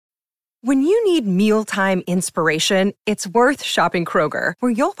When you need mealtime inspiration, it's worth shopping Kroger,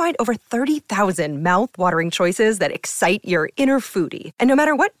 where you'll find over 30,000 mouth-watering choices that excite your inner foodie. And no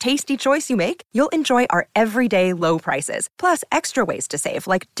matter what tasty choice you make, you'll enjoy our everyday low prices, plus extra ways to save,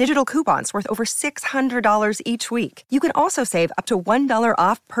 like digital coupons worth over $600 each week. You can also save up to $1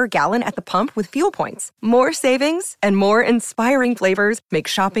 off per gallon at the pump with fuel points. More savings and more inspiring flavors make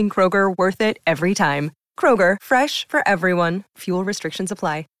shopping Kroger worth it every time. Kroger, fresh for everyone. Fuel restrictions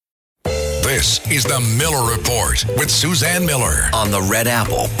apply. This is the Miller Report with Suzanne Miller on the Red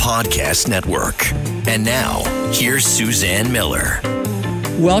Apple Podcast Network. And now, here's Suzanne Miller.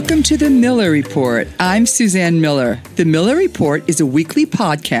 Welcome to the Miller Report. I'm Suzanne Miller. The Miller Report is a weekly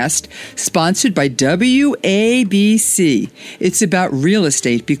podcast sponsored by WABC. It's about real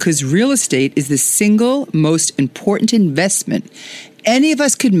estate because real estate is the single most important investment any of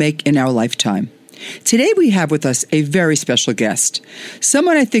us could make in our lifetime. Today we have with us a very special guest,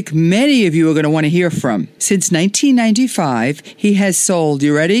 someone I think many of you are going to want to hear from. Since 1995, he has sold,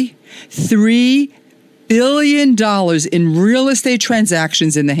 you ready? $3 billion in real estate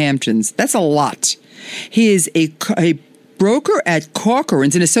transactions in the Hamptons. That's a lot. He is a broker at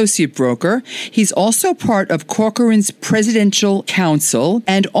Corcoran's, an associate broker. He's also part of Corcoran's Presidential Council,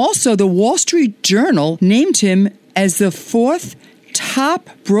 and also the Wall Street Journal named him as the fourth top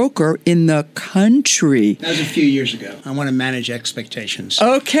broker in the country. That was a few years ago. I want to manage expectations.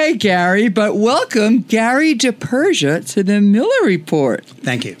 Okay, Gary, but welcome, Gary DePersia, to the Miller Report.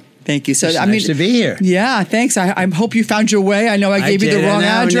 Thank you. Thank you. So, it's nice to be here. Yeah, thanks. I hope you found your way. I know I gave you the wrong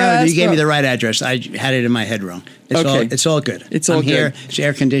address. No, you gave me the right address. I had it in my head wrong. It's all good. I'm here. It's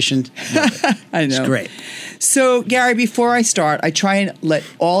air conditioned. I know. It's great. So, Gary, before I start, I try and let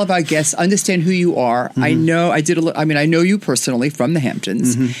all of our guests understand who you are. Mm-hmm. I know you personally from the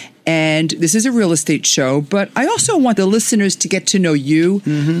Hamptons, and this is a real estate show, but I also want the listeners to get to know you.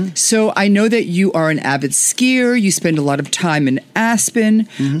 Mm-hmm. So I know that you are an avid skier. You spend a lot of time in Aspen,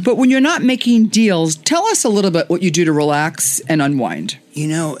 but when you're not making deals, tell us a little bit what you do to relax and unwind. You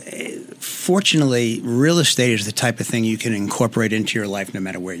know, fortunately, real estate is the type of thing you can incorporate into your life no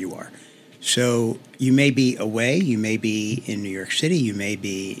matter where you are. So you may be away, you may be in New York City, you may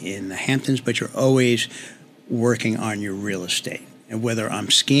be in the Hamptons, but you're always working on your real estate. And whether I'm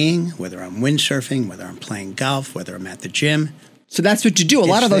skiing, whether I'm windsurfing, whether I'm playing golf, whether I'm at the gym. So that's what you do, a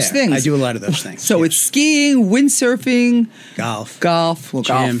lot of those things. I do a lot of those things. So yes. It's skiing, windsurfing, golf,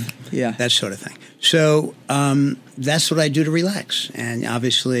 gym, yeah, that sort of thing. So that's what I do to relax. And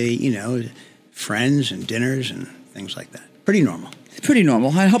obviously, you know, friends and dinners and things like that. Pretty normal. Pretty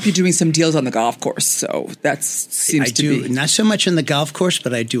normal. I hope you're doing some deals on the golf course. So that seems to be. Not so much on the golf course,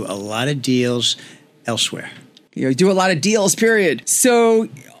 but I do a lot of deals elsewhere. You do a lot of deals, period. So,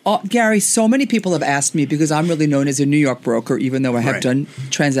 Gary, so many people have asked me, because I'm really known as a New York broker, even though I have done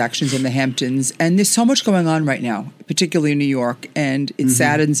transactions in the Hamptons. And there's so much going on right now, particularly in New York. And it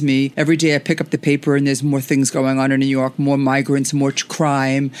saddens me. Every day I pick up the paper and there's more things going on in New York, more migrants, more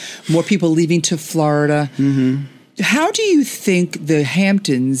crime, more people leaving to Florida. How do you think the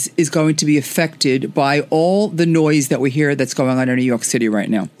Hamptons is going to be affected by all the noise that we hear that's going on in New York City right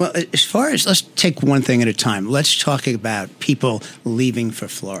now? Well, as far as, let's take one thing at a time. Let's talk about people leaving for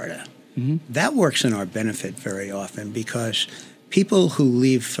Florida. That works in our benefit very often, because people who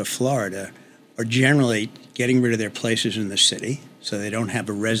leave for Florida are generally getting rid of their places in the city, so they don't have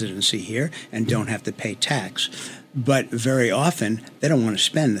a residency here and don't have to pay tax. But very often, they don't want to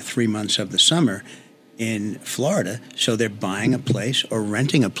spend the 3 months of the summer in Florida, so they're buying a place or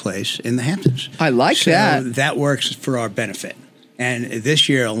renting a place in the Hamptons. I like that. So that works for our benefit. And this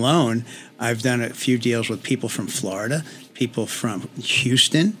year alone, I've done a few deals with people from Florida, people from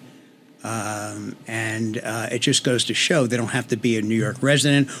Houston, and it just goes to show they don't have to be a New York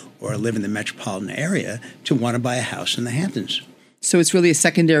resident or live in the metropolitan area to want to buy a house in the Hamptons. So it's really a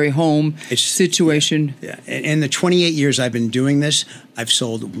secondary home situation. Yeah. In the 28 years I've been doing this, I've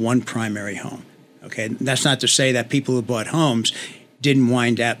sold one primary home. Okay, that's not to say that people who bought homes didn't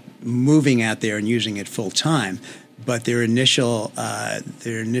wind up moving out there and using it full time, but their initial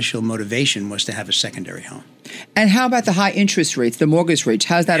motivation was to have a secondary home. And how about the high interest rates, the mortgage rates?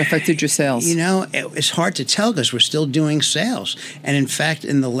 How's that affected your sales? You know, it's hard to tell because we're still doing sales. And in fact,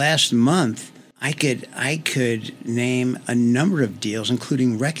 in the last month, I could name a number of deals,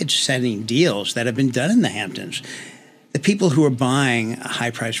 including record-setting deals that have been done in the Hamptons. The people who are buying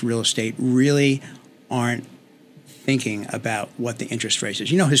high-priced real estate really aren't thinking about what the interest rate is.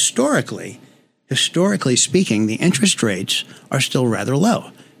 You know, historically speaking, the interest rates are still rather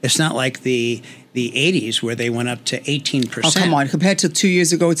low. It's not like the the 80s where they went up to 18%. Oh, come on. Compared to 2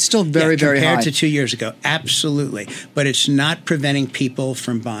 years ago, it's still very, very high. Compared to 2 years ago, absolutely. But it's not preventing people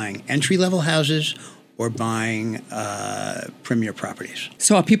from buying entry-level houses or buying premier properties.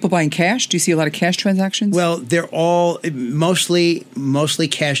 So are people buying cash? Do you see a lot of cash transactions? Well, they're all mostly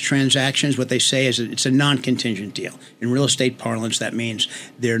cash transactions. What they say is it's a non-contingent deal. In real estate parlance, that means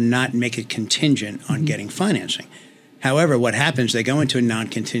they're not making contingent on getting financing. However, what happens, they go into a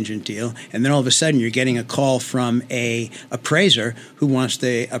non-contingent deal, and then all of a sudden you're getting a call from a appraiser who wants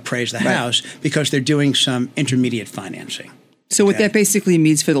to appraise the house because they're doing some intermediate financing. So what that basically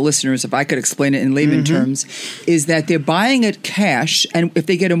means for the listeners, if I could explain it in layman terms, is that they're buying it cash, and if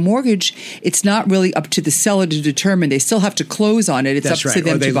they get a mortgage, it's not really up to the seller to determine. They still have to close on it. It's That's up right. to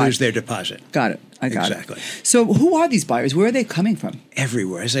them or they to buy. lose their deposit. Got it. I got Exactly. it. So who are these buyers? Where are they coming from?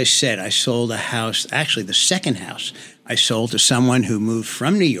 Everywhere. As I said, I sold a house, actually the second house I sold to someone who moved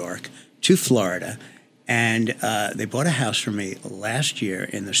from New York to Florida, and they bought a house from me last year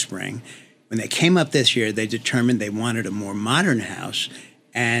in the spring. When they came up this year, they determined they wanted a more modern house,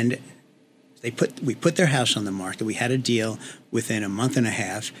 and we put their house on the market. We had a deal within a month and a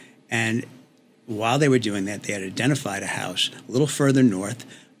half, and while they were doing that, they had identified a house a little further north,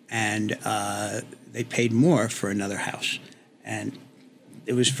 and they paid more for another house. And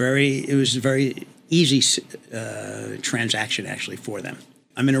it was a very easy transaction actually for them.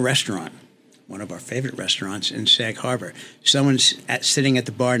 I'm in a restaurant, one of our favorite restaurants in Sag Harbor. Someone's sitting at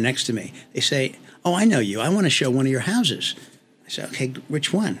the bar next to me. They say, "Oh, I know you. I want to show one of your houses." I say, "Okay,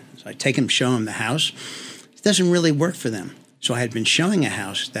 which one?" So I take them, show them the house. It doesn't really work for them. So I had been showing a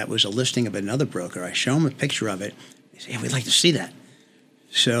house that was a listing of another broker. I show them a picture of it. They say, "Yeah, we'd like to see that."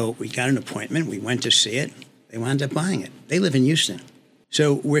 So we got an appointment. We went to see it. They wound up buying it. They live in Houston.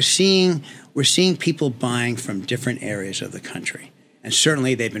 So we're seeing people buying from different areas of the country. And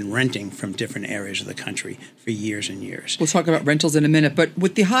certainly they've been renting from different areas of the country for years and years. We'll talk about rentals in a minute. But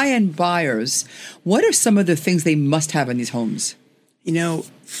with the high-end buyers, what are some of the things they must have in these homes? You know,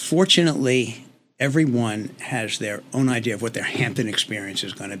 fortunately, everyone has their own idea of what their Hampton experience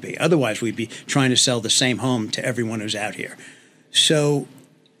is going to be. Otherwise, we'd be trying to sell the same home to everyone who's out here. So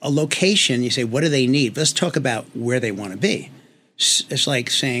a location, you say, what do they need? Let's talk about where they want to be. It's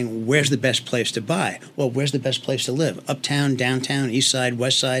like saying, where's the best place to buy? Well, where's the best place to live? Uptown, downtown, east side,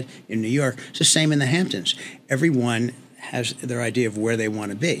 west side, in New York. It's the same in the Hamptons. Everyone has their idea of where they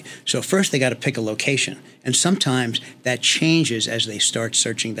want to be. So first they got to pick a location. And sometimes that changes as they start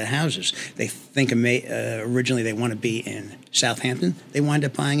searching the houses. They think originally they want to be in Southampton. They wind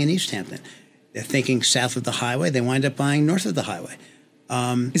up buying in East Hampton. They're thinking south of the highway. They wind up buying north of the highway.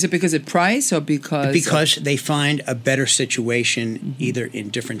 Is it because of price or because... Because they find a better situation either in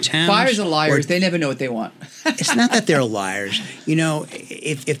different towns... Buyers are liars. They never know what they want. It's not that they're liars. You know,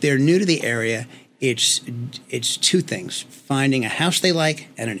 if they're new to the area, it's two things. Finding a house they like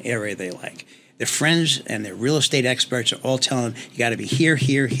and an area they like. Their friends and their real estate experts are all telling them, you got to be here,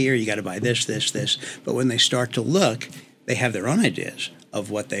 here, here. You got to buy this, this, this. But when they start to look, they have their own ideas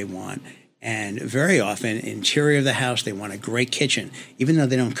of what they want. And very often, interior of the house, they want a great kitchen. Even though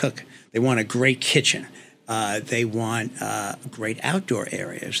they don't cook, they want a great kitchen. They want great outdoor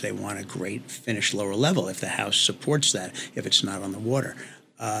areas. They want a great finished lower level if the house supports that, if it's not on the water.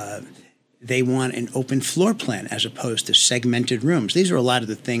 They want an open floor plan as opposed to segmented rooms. These are a lot of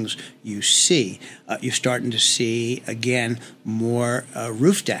the things you see. You're starting to see, again, more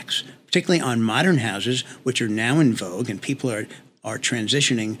roof decks, particularly on modern houses, which are now in vogue, and people are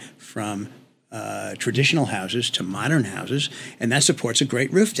transitioning from traditional houses to modern houses, and that supports a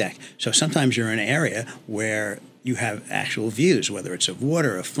great roof deck. So sometimes you're in an area where you have actual views, whether it's of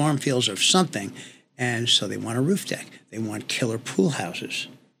water, of farm fields, or something, and so they want a roof deck. They want killer pool houses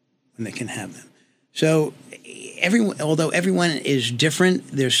when they can have them. So although everyone is different,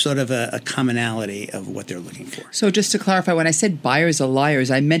 there's sort of a commonality of what they're looking for. So just to clarify, when I said buyers are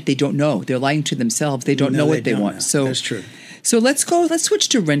liars, I meant they don't know. They're lying to themselves. They don't know what they want. So that's true. So let's switch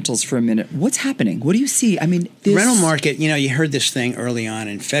to rentals for a minute. What's happening? What do you see? I mean, the rental market, you know, you heard this thing early on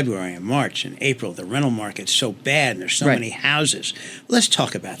in February and March and April. The rental market's so bad and there's so many houses. Let's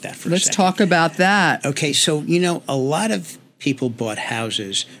talk about that for a second. Let's talk about that. Okay, so, you know, a lot of people bought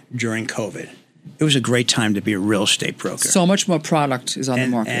houses during COVID. It was a great time to be a real estate broker. So much more product is on the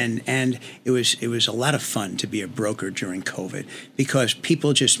market. And it was a lot of fun to be a broker during COVID because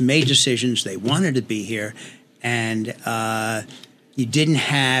people just made decisions. They wanted to be here. And you didn't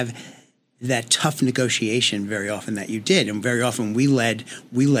have that tough negotiation very often that you did. And very often we led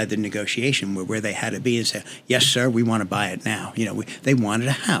the negotiation where they had to be and say, yes, sir, we want to buy it now. You know, they wanted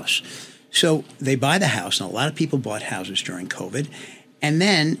a house. So they buy the house, and a lot of people bought houses during COVID. And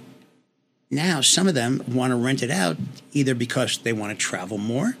then Now, some of them want to rent it out either because they want to travel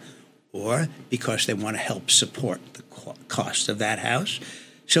more or because they want to help support the cost of that house.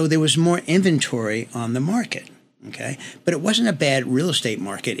 So there was more inventory on the market, okay? But it wasn't a bad real estate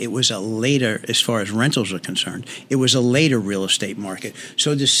market. It was a later, as far as rentals are concerned, it was a later real estate market.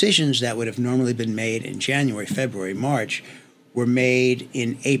 So decisions that would have normally been made in January, February, March were made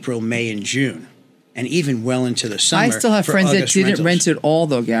in April, May, and June, and even well into the summer. I still have friends that didn't rent it all,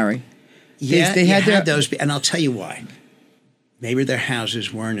 though, Gary. Yeah, they had those, and I'll tell you why. Maybe their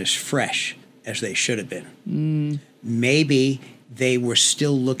houses weren't as fresh as they should have been. Maybe they were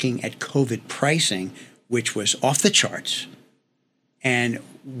still looking at COVID pricing, which was off the charts, and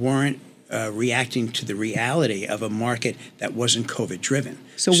weren't reacting to the reality of a market that wasn't COVID-driven.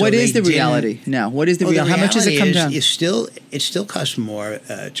 So what is the reality now? What is the reality? How much has it come down? It still costs more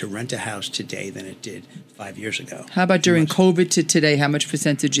to rent a house today than it did 5 years ago. How about during COVID to today? How much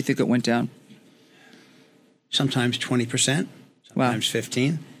percentage do you think it went down? Sometimes 20%, sometimes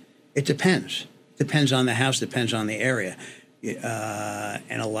 15%. It depends. Depends on the house, depends on the area.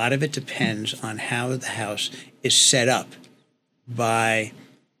 And a lot of it depends on how the house is set up by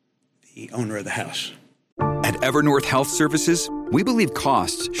the owner of the house. At Evernorth Health Services, we believe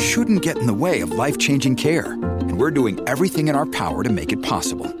costs shouldn't get in the way of life-changing care, and we're doing everything in our power to make it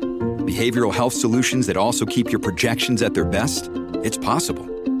possible. Behavioral health solutions that also keep your projections at their best? It's possible.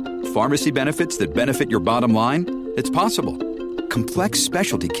 Pharmacy benefits that benefit your bottom line? It's possible. Complex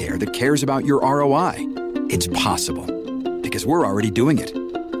specialty care that cares about your ROI? It's possible. Because we're already doing it.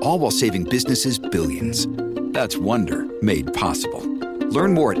 All while saving businesses billions. That's Wonder made possible.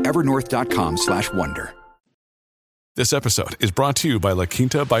 Learn more at evernorth.com/wonder. This episode is brought to you by La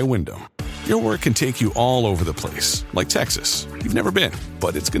Quinta by Wyndham. Your work can take you all over the place, like Texas. You've never been,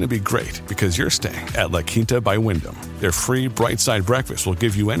 but it's going to be great because you're staying at La Quinta by Wyndham. Their free Bright Side breakfast will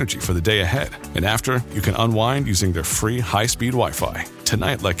give you energy for the day ahead. And after, you can unwind using their free high-speed Wi-Fi.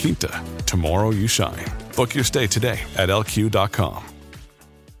 Tonight, La Quinta. Tomorrow, you shine. Book your stay today at lq.com.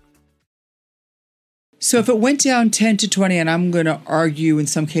 So if it went down 10 to 20, and I'm going to argue in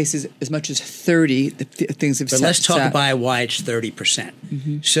some cases as much as 30, things have. But let's talk about why it's 30%.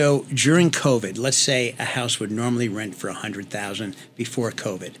 Mm-hmm. So during COVID, let's say a house would normally rent for $100,000 before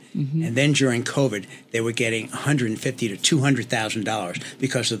COVID, and then during COVID, they were getting $150,000 to $200,000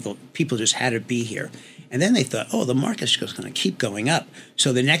 because of the people just had to be here. And then they thought, the market's just going to keep going up.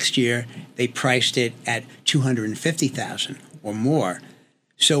 So the next year, they priced it at $250,000 or more.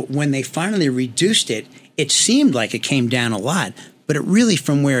 So when they finally reduced it, it seemed like it came down a lot, but it really,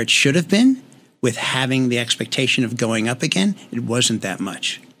 from where it should have been, with having the expectation of going up again, it wasn't that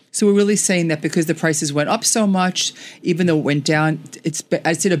much. So we're really saying that because the prices went up so much, even though it went down, it's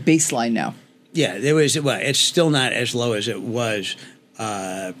at a baseline now. Yeah, it's still not as low as it was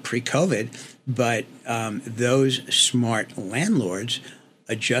pre-COVID, but those smart landlords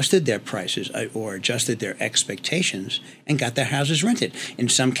adjusted their prices or adjusted their expectations and got their houses rented. In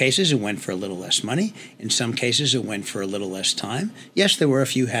some cases, it went for a little less money. In some cases, it went for a little less time. Yes, there were a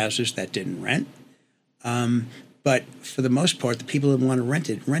few houses that didn't rent. But for the most part, the people that want to rent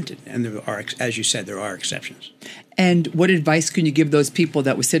it. And there are, as you said, there are exceptions. And what advice can you give those people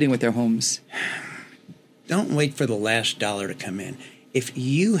that were sitting with their homes? Don't wait for the last dollar to come in. If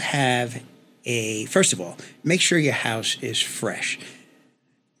you have first of all, make sure your house is fresh.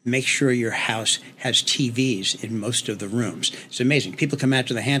 Make sure your house has TVs in most of the rooms. It's amazing. People come out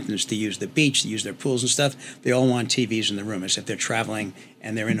to the Hamptons to use the beach, to use their pools and stuff. They all want TVs in the room as if they're traveling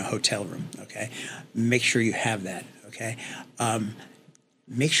and they're in a hotel room, okay? Make sure you have that, okay?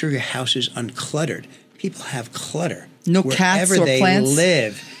 Make sure your house is uncluttered. People have clutter. No cats or plants? Wherever they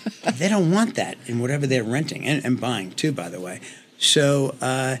live, they don't want that in whatever they're renting and buying too, by the way. So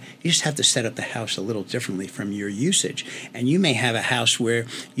you just have to set up the house a little differently from your usage. And you may have a house where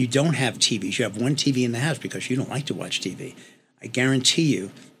you don't have TVs. You have one TV in the house because you don't like to watch TV. I guarantee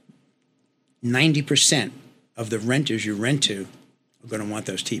you 90% of the renters you rent to are going to want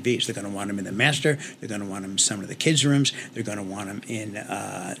those TVs. They're going to want them in the master. They're going to want them in some of the kids' rooms. They're going to want them in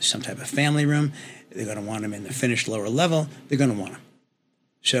some type of family room. They're going to want them in the finished lower level. They're going to want them.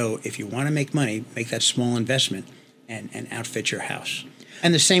 So if you want to make money, make that small investment and outfit your house.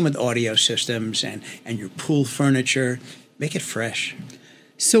 And the same with audio systems and your pool furniture. Make it fresh.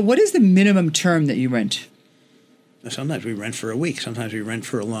 So what is the minimum term that you rent? Sometimes we rent for a week. Sometimes we rent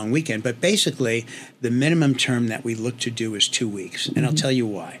for a long weekend. But basically, the minimum term that we look to do is 2 weeks. And I'll tell you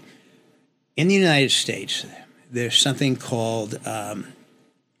why. In the United States, there's something called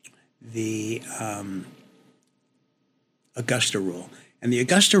the Augusta Rule. And the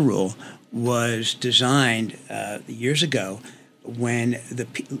Augusta Rule was designed years ago when the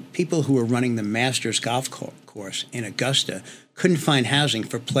people who were running the Masters golf course in Augusta couldn't find housing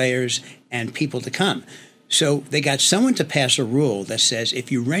for players and people to come. So they got someone to pass a rule that says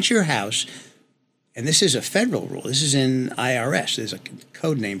if you rent your house, and this is a federal rule, this is in IRS, there's a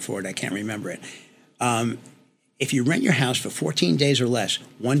code name for it, I can't remember it. If you rent your house for 14 days or less,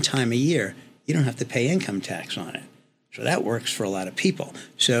 one time a year, you don't have to pay income tax on it. So that works for a lot of people.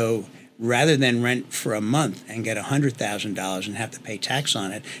 So rather than rent for a month and get $100,000 and have to pay tax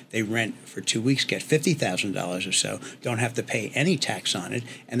on it, they rent for 2 weeks, get $50,000 or so, don't have to pay any tax on it,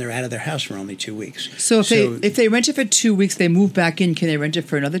 and they're out of their house for only 2 weeks. So if they rent it for 2 weeks, they move back in. Can they rent it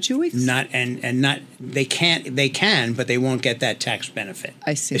for another 2 weeks? They can, but they won't get that tax benefit.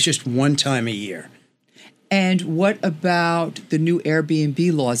 I see. It's just one time a year. And what about the new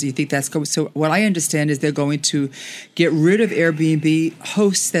Airbnb laws? Do you think that's going? So what I understand is they're going to get rid of Airbnb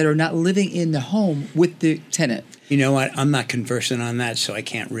hosts that are not living in the home with the tenant. You know what? I'm not conversant on that, so I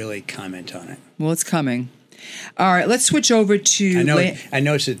can't really comment on it. Well, it's coming. All right, let's switch over to. I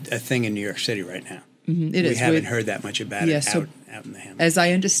know it's a thing in New York City right now. Mm-hmm, we haven't heard that much about it out in the Hamptons. As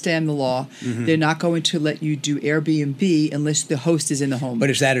I understand the law, they're not going to let you do Airbnb unless the host is in the home. But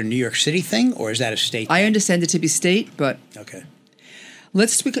is that a New York City thing or is that a state thing? I understand it to be state, but okay.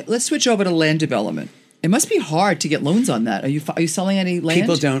 Let's switch over to land development. It must be hard to get loans on that. Are you selling any land?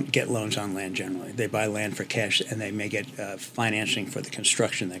 People don't get loans on land generally. They buy land for cash, and they may get financing for the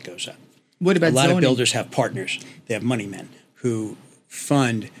construction that goes up. What about zoning? A lot of builders have partners. They have money men who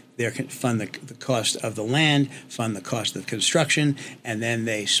fund the cost of the land, fund the cost of construction, and then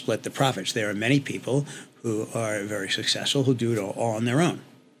they split the profits. There are many people who are very successful who do it all on their own.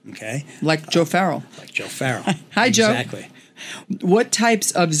 Okay, like Joe Farrell. Like Joe Farrell. Hi, Joe. Exactly. What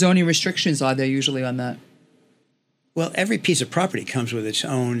types of zoning restrictions are there usually on that? Well, every piece of property comes with its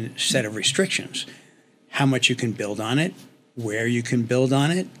own set of restrictions. How much you can build on it, where you can build on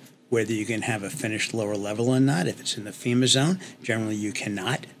it, whether you can have a finished lower level or not. If it's in the FEMA zone, generally you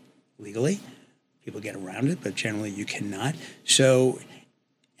cannot legally. People get around it, but generally you cannot. So,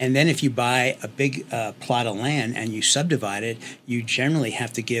 and then if you buy a big plot of land and you subdivide it, you generally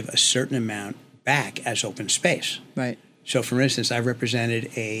have to give a certain amount back as open space. Right. So, for instance, I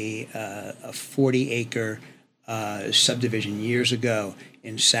represented a 40-acre subdivision years ago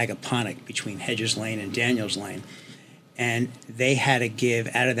in Sagaponack between Hedges Lane and Daniels Lane. And they had to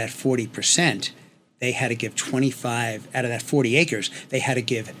give, out of that 40%, they had to give 25, out of that 40 acres, they had to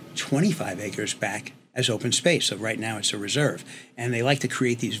give 25 acres back as open space. So right now it's a reserve. And they like to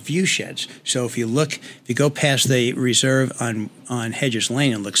create these view sheds. So if you go past the reserve on Hedges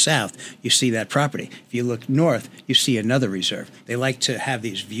Lane and look south, you see that property. If you look north, you see another reserve. They like to have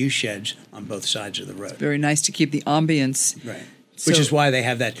these view sheds on both sides of the road. Very nice to keep the ambience. Right. Which is why they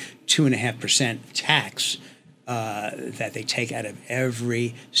have that 2.5% tax that they take out of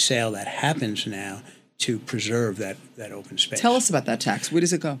every sale that happens now to preserve that open space. Tell us about that tax. Where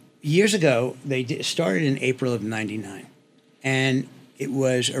does it go? Years ago, they started in April of '99, and it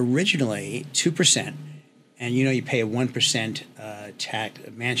was originally 2%. And you pay a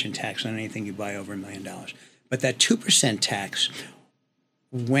 1% mansion tax on anything you buy over $1 million. But that 2% tax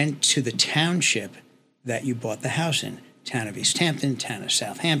went to the township that you bought the house in, town of East Hampton, town of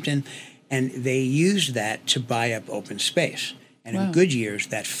Southampton, and they used that to buy up open space. And in good years,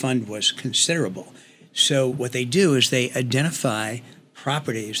 that fund was considerable. So what they do is they identify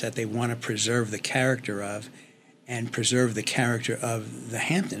properties that they want to preserve the character of and preserve the character of the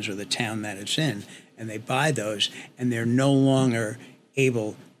Hamptons or the town that it's in. And they buy those, and they're no longer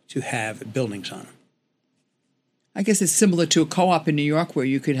able to have buildings on them. I guess it's similar to a co-op in New York where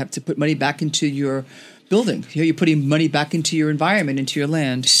you could have to put money back into your building. Here you're putting money back into your environment, into your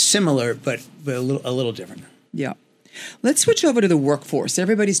land. Similar, but a little different. Yeah. Let's switch over to the workforce.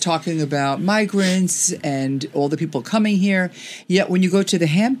 Everybody's talking about migrants and all the people coming here. Yet when you go to the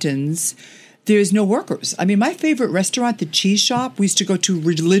Hamptons, there's no workers. I mean, my favorite restaurant, the Cheese Shop, we used to go to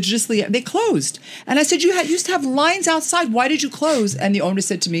religiously. They closed. And I said, you used to have lines outside. Why did you close? And the owner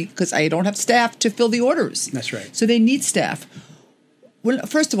said to me, because I don't have staff to fill the orders. That's right. So they need staff. Well,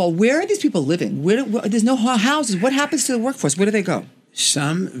 first of all, where are these people living? There's no houses. What happens to the workforce? Where do they go?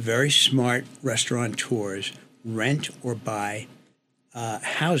 Some very smart restaurateurs rent or buy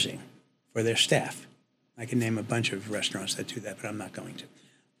housing for their staff. I can name a bunch of restaurants that do that, but I'm not going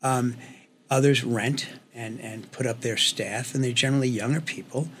to. Others rent and put up their staff, and they're generally younger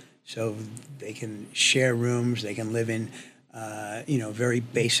people, so they can share rooms, they can live in very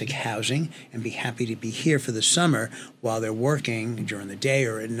basic housing and be happy to be here for the summer while they're working during the day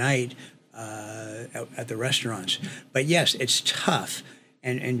or at night at the restaurants. But yes, it's tough,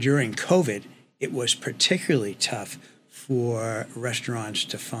 and during COVID, it was particularly tough for restaurants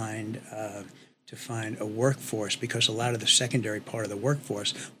to find a workforce, because a lot of the secondary part of the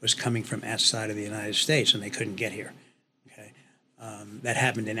workforce was coming from outside of the United States and they couldn't get here. Okay, that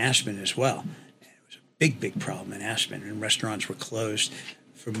happened in Aspen as well. It was a big problem in Aspen, and restaurants were closed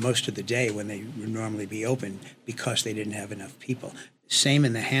for most of the day when they would normally be open because they didn't have enough people. Same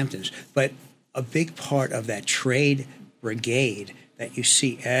in the Hamptons, but a big part of that trade brigade that you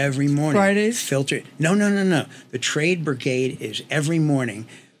see every morning. Fridays? Filter. No. The trade brigade is every morning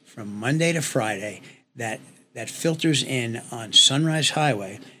from Monday to Friday that filters in on Sunrise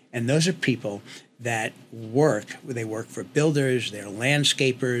Highway, and those are people that work. They work for builders, they're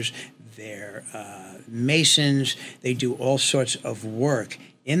landscapers, they're masons. They do all sorts of work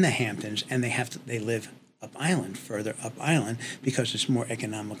in the Hamptons, and they live further up island, because it's more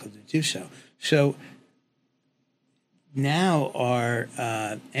economical to do so. So now our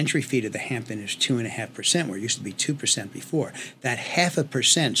entry fee to the Hampton is 2.5%, where it used to be 2% before. That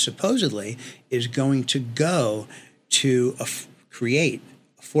 0.5% supposedly is going to go to create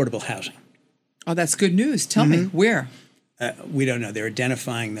affordable housing. Oh, that's good news. Tell me, where? We don't know. They're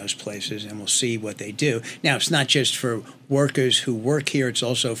identifying those places, and we'll see what they do. Now, it's not just for workers who work here. It's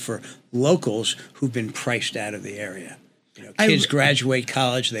also for locals who've been priced out of the area. You know, kids graduate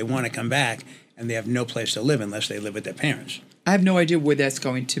college, they want to come back, and they have no place to live unless they live with their parents. I have no idea where that's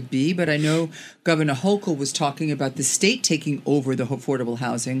going to be, but I know Governor Hochul was talking about the state taking over the affordable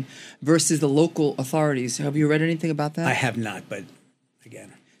housing versus the local authorities. Have you read anything about that? I have not, but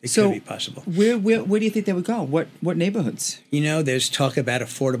again, it could be possible. Where do you think they would go? What neighborhoods? You know, there's talk about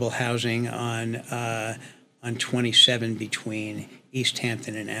affordable housing on 27 between East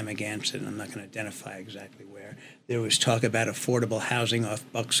Hampton and Amagansett. I'm not going to identify exactly where. There was talk about affordable housing off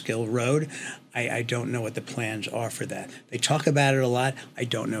Buckskill Road. I don't know what the plans are for that. They talk about it a lot. I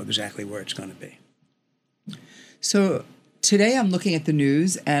don't know exactly where it's going to be. So today I'm looking at the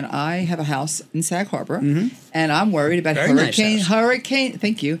news, and I have a house in Sag Harbor, and I'm worried about Hurricane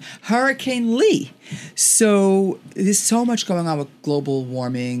Lee. So there's so much going on with global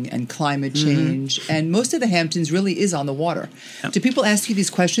warming and climate change, and most of the Hamptons really is on the water. Yep. Do people ask you these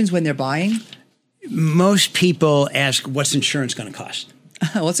questions when they're buying? Most people ask, what's insurance going to cost?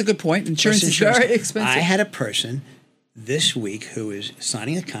 Well, that's a good point. Insurance is very expensive. I had a person this week who is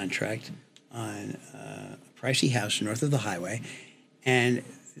signing a contract on a pricey house north of the highway, and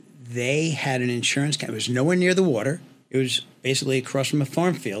they had an insurance company. It was nowhere near the water. It was basically across from a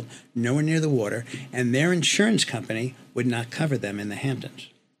farm field, nowhere near the water, and their insurance company would not cover them in the Hamptons.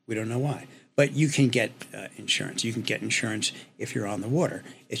 We don't know why. But you can get insurance. You can get insurance if you're on the water.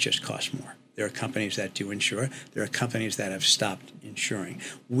 It just costs more. There are companies that do insure. There are companies that have stopped insuring.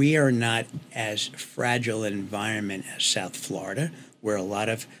 We are not as fragile an environment as South Florida, where a lot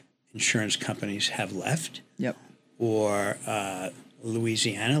of insurance companies have left. Yep. Or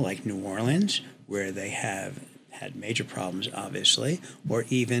Louisiana, like New Orleans, where they have had major problems, obviously, or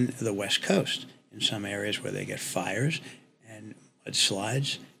even the West Coast in some areas where they get fires and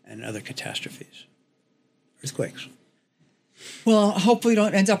mudslides and other catastrophes, earthquakes. Well, hopefully we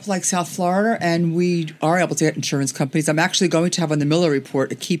don't end up like South Florida, and we are able to get insurance companies. I'm actually going to have on the Miller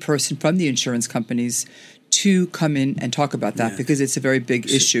Report a key person from the insurance companies to come in and talk about that, because it's a very big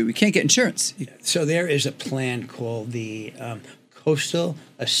issue. We can't get insurance. So there is a plan called the Coastal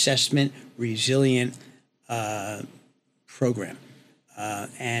Assessment Resilient Program.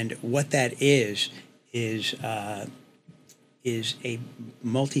 And what that is a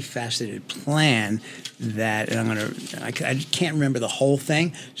multifaceted plan that, and I can't remember the whole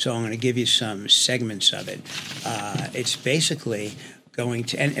thing, so I'm going to give you some segments of it. It's basically going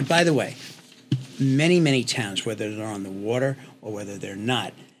to, and by the way, many towns, whether they're on the water or whether they're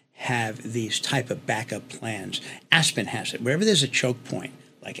not, have these type of backup plans. Aspen has it. Wherever there's a choke point,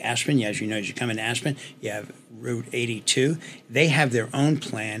 like Aspen, as you know, as you come into Aspen, you have Route 82. They have their own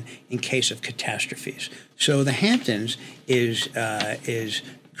plan in case of catastrophes. So the Hamptons is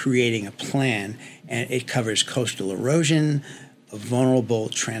creating a plan, and it covers coastal erosion, a vulnerable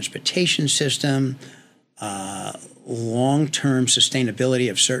transportation system, long-term sustainability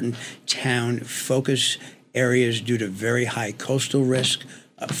of certain town focus areas due to very high coastal risk,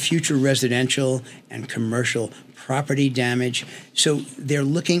 future residential and commercial property damage. So they're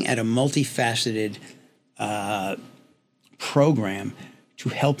looking at a multifaceted program to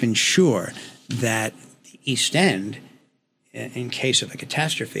help ensure that the East End, in case of a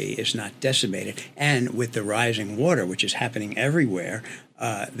catastrophe, is not decimated. And with the rising water, which is happening everywhere,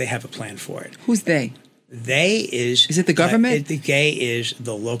 they have a plan for it. Who's they? They is it the government? They is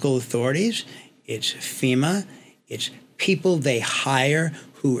the local authorities. It's FEMA. It's people they hire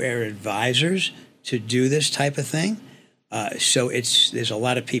who are advisors to do this type of thing. So there's a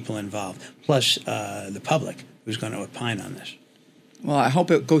lot of people involved, plus the public who's going to opine on this. Well, I hope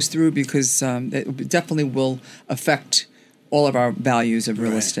it goes through because it definitely will affect all of our values of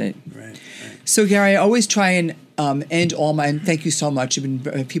real estate. Right. So, Gary, I always try and end all my. And thank you so much.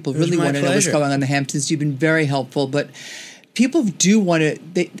 People really want to know what's going on in the Hamptons. You've been very helpful, but people do want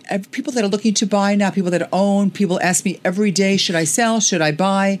to. People that are looking to buy now, people that own, people ask me every day: should I sell? Should I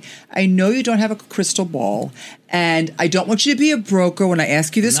buy? I know you don't have a crystal ball, and I don't want you to be a broker when I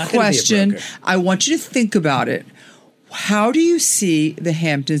ask you this question. I want you to think about it. How do you see the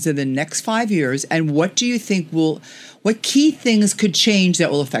Hamptons in the next 5 years, and what do you think what key things could change that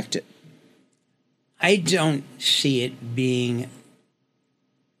will affect it? I don't see it being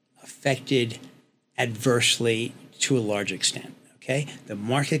affected adversely to a large extent, okay? The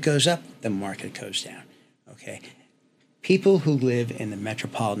market goes up, the market goes down, okay? People who live in the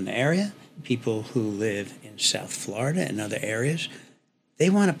metropolitan area, people who live in South Florida and other areas, they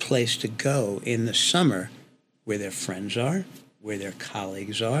want a place to go in the summer where their friends are, where their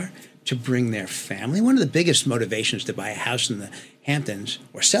colleagues are, to bring their family. One of the biggest motivations to buy a house in the Hamptons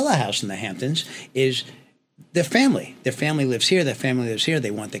or sell a house in the Hamptons is their family. Their family lives here, their family lives here.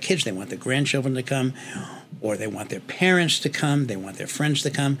 They want the kids, they want the grandchildren to come, or they want their parents to come, they want their friends to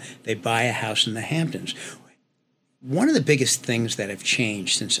come. They buy a house in the Hamptons. One of the biggest things that have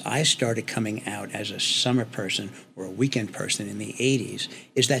changed since I started coming out as a summer person or a weekend person in the 80s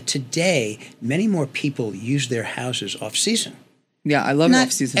is that today many more people use their houses off-season. Yeah, I love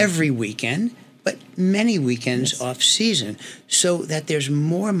off-season. Not every weekend, but many weekends off-season, so that there's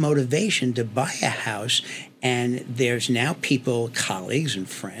more motivation to buy a house, and there's now people, colleagues and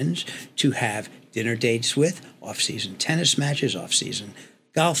friends, to have dinner dates with, off-season tennis matches, off-season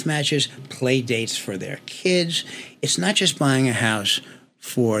golf matches, play dates for their kids. It's not just buying a house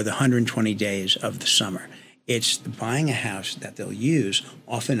for the 120 days of the summer. It's buying a house that they'll use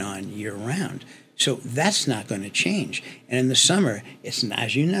off and on year-round. So that's not going to change. And in the summer, it's,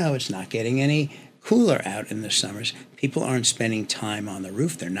 as you know, it's not getting any cooler out in the summers. People aren't spending time on the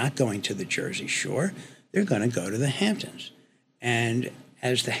roof. They're not going to the Jersey Shore. They're going to go to the Hamptons. And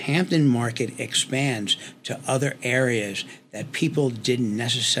as the Hampton market expands to other areas that people didn't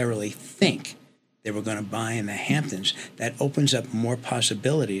necessarily think they were going to buy in the Hamptons, that opens up more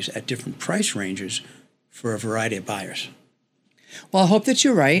possibilities at different price ranges for a variety of buyers. Well, I hope that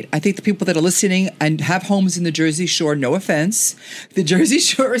you're right. I think the people that are listening and have homes in the Jersey Shore, no offense, the Jersey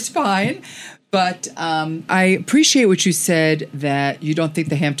Shore is fine. But I appreciate what you said, that you don't think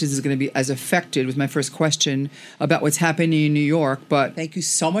the Hamptons is going to be as affected, was my first question about what's happening in New York. But thank you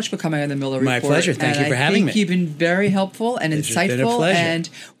so much for coming on the Miller Report. My pleasure. Thank you for having me. I think you've been very helpful and insightful. It's been a pleasure. And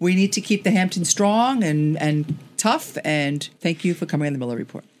we need to keep the Hamptons strong and tough. And thank you for coming on the Miller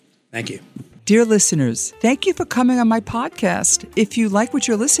Report. Thank you. Dear listeners, thank you for coming on my podcast. If you like what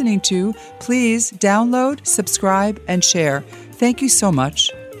you're listening to, please download, subscribe, and share. Thank you so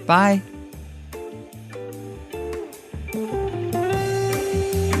much. Bye.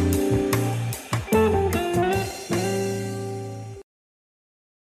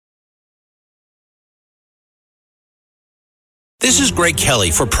 This is Greg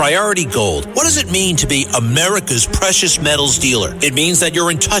Kelly for Priority Gold. What does it mean to be America's precious metals dealer? It means that you're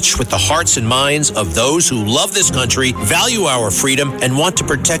in touch with the hearts and minds of those who love this country, value our freedom, and want to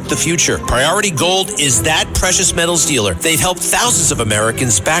protect the future. Priority Gold is that precious metals dealer. They've helped thousands of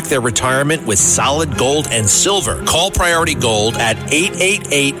Americans back their retirement with solid gold and silver. Call Priority Gold at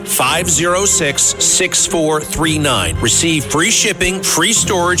 888-506-6439. Receive free shipping, free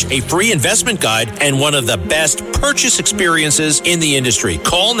storage, a free investment guide, and one of the best purchase experiences in the industry.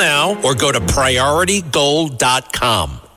 Call now or go to PriorityGold.com.